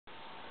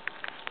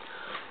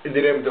In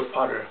the name of the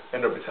Father,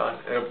 and of the Son,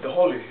 and of the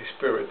Holy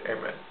Spirit.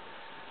 Amen.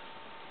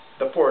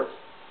 The fourth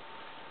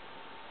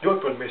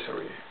joyful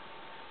mystery,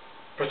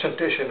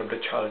 presentation of the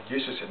child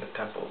Jesus in the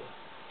temple.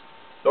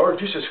 Lord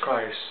Jesus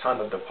Christ,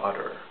 Son of the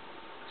Father,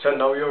 send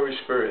now your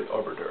Spirit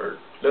over the earth.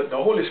 Let the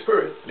Holy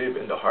Spirit live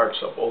in the hearts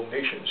of all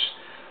nations,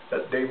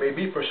 that they may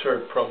be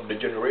preserved from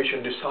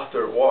degeneration,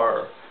 disaster,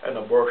 war, and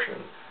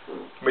abortion.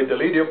 May the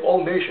Lady of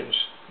all nations,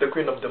 the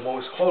Queen of the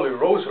Most Holy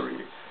Rosary,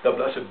 the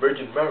Blessed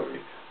Virgin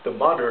Mary, the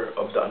Mother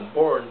of the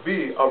Unborn,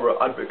 be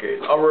our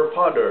advocate. Our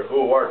Father,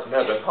 who art in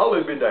heaven,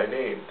 hallowed be thy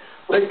name.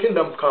 Thy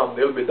kingdom come,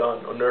 thy will be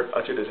done on earth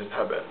as it is in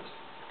heaven.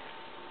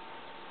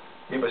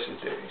 Give us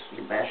this day.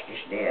 Give us this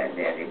day our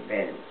daily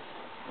bread.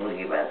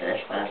 Forgive our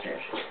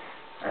trespasses,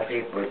 as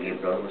we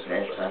forgive those who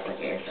trespass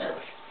against us.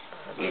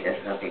 Lead us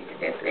not into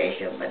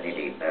temptation, but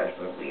deliver us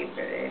from evil.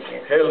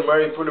 Amen. Hail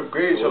Mary, full of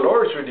grace, the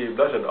Lord is with thee.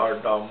 Blessed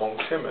art thou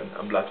amongst women,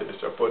 and blessed is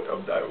the fruit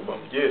of thy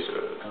womb,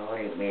 Jesus.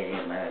 Holy Mary,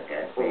 Mother of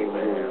God, pray for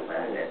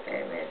us,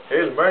 Amen.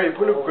 Hail Mary,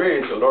 full of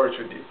grace, the Lord is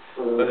with thee.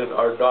 Blessed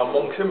art thou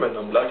amongst women,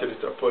 and blessed is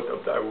the fruit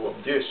of thy womb,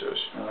 Jesus.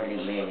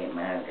 Holy Mary,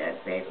 Mother of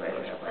God, pray for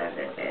us,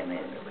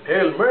 Amen.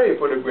 Hail Mary,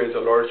 full of grace, the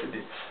Lord is with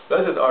thee.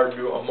 Blessed art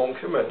thou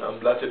amongst women, and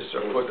blessed is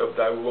the fruit of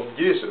thy womb,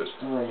 Jesus.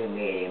 Holy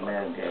Mary,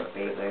 Mother of God,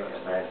 pray for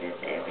us,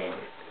 Amen.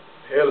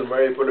 Hail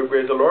Mary, full of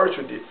grace, the Lord is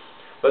with thee.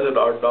 Blessed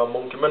art thou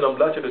amongst women, and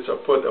blessed is the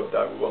fruit of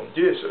thy womb,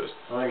 Jesus.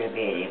 Holy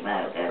Mary,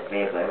 Mother of God,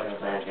 pray for us,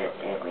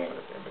 Amen.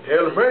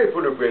 Hail Mary,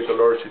 full of grace, the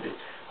Lord is with thee.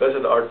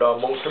 Blessed art thou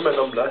amongst women,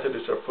 and blessed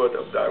is the fruit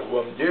of thy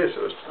womb,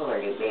 Jesus.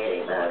 Holy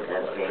Mary, Mother of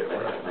God, pray for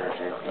us,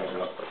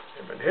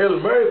 Amen. Hail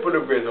Mary, full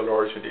of grace, the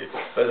Lord is with thee.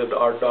 Blessed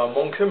art thou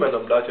amongst women,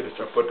 and blessed is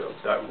the fruit of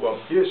thy womb,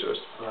 Jesus.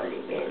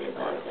 Holy Mary,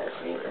 Mother of God,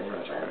 pray for us,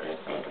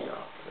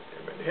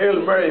 Amen. Hail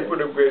Mary,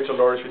 full of grace, the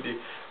Lord is with thee.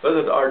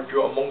 Blessed art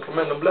thou amongst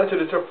women, and blessed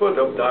is the fruit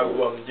of thy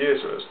womb,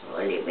 Jesus.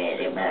 Holy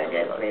Mary, Mother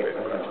of God, pray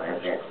for us,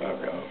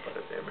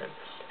 Amen.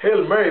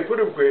 Hail Mary,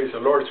 full of grace, the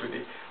Lord is with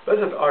thee.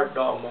 Blessed art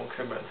thou amongst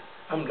women,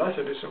 and blessed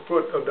is the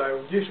fruit of thy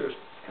womb, Jesus.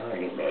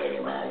 Holy Mary,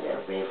 Mother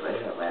of God, pray for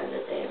us,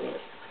 Amen.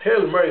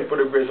 Hail Mary,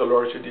 full of grace, the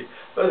Lord is with thee.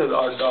 Blessed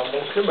art thou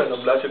amongst women,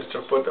 and blessed is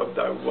the fruit of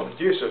thy womb,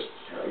 Jesus.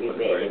 Holy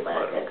Mary,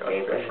 Mother of God,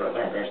 pray for us,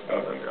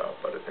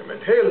 Amen.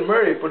 Hail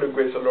Mary, full of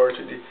grace, the Lord is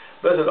with thee.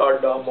 Blessed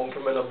art thou amongst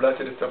women, and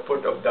blessed is the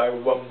fruit of thy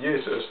womb,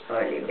 Jesus.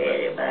 Holy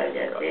Mary, Mother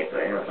of God, pray for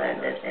us,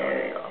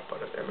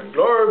 Amen.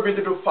 Glory be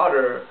to the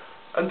Father,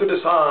 and to the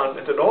Son,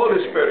 and to the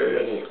Holy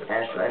Spirit.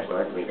 As was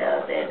born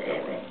without end.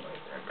 Amen.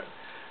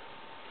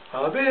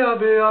 Ave,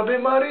 Ave, Ave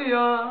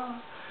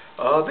Maria.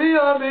 Ave,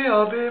 Ave,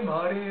 Ave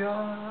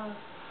Maria.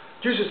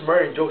 Jesus,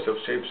 Mary, and Joseph,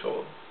 save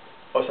soul.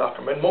 O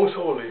Sacrament most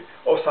holy,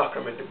 O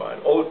Sacrament divine,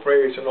 all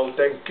praise and all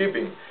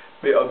thanksgiving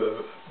be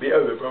ever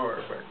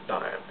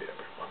thine.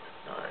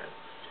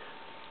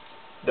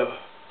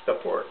 The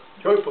fourth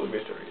joyful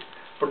mystery,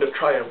 for the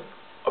triumph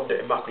of the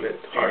Immaculate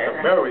Heart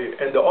of Mary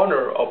and the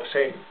honor of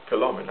Saint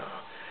Philomena.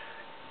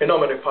 In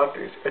nomine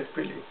Patris et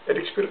Filii et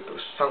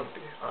Spiritus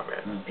Sancti.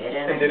 Amen.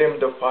 In the name of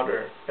the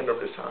Father, and of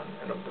the Son,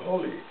 and of the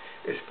Holy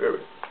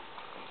Spirit.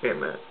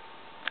 Amen.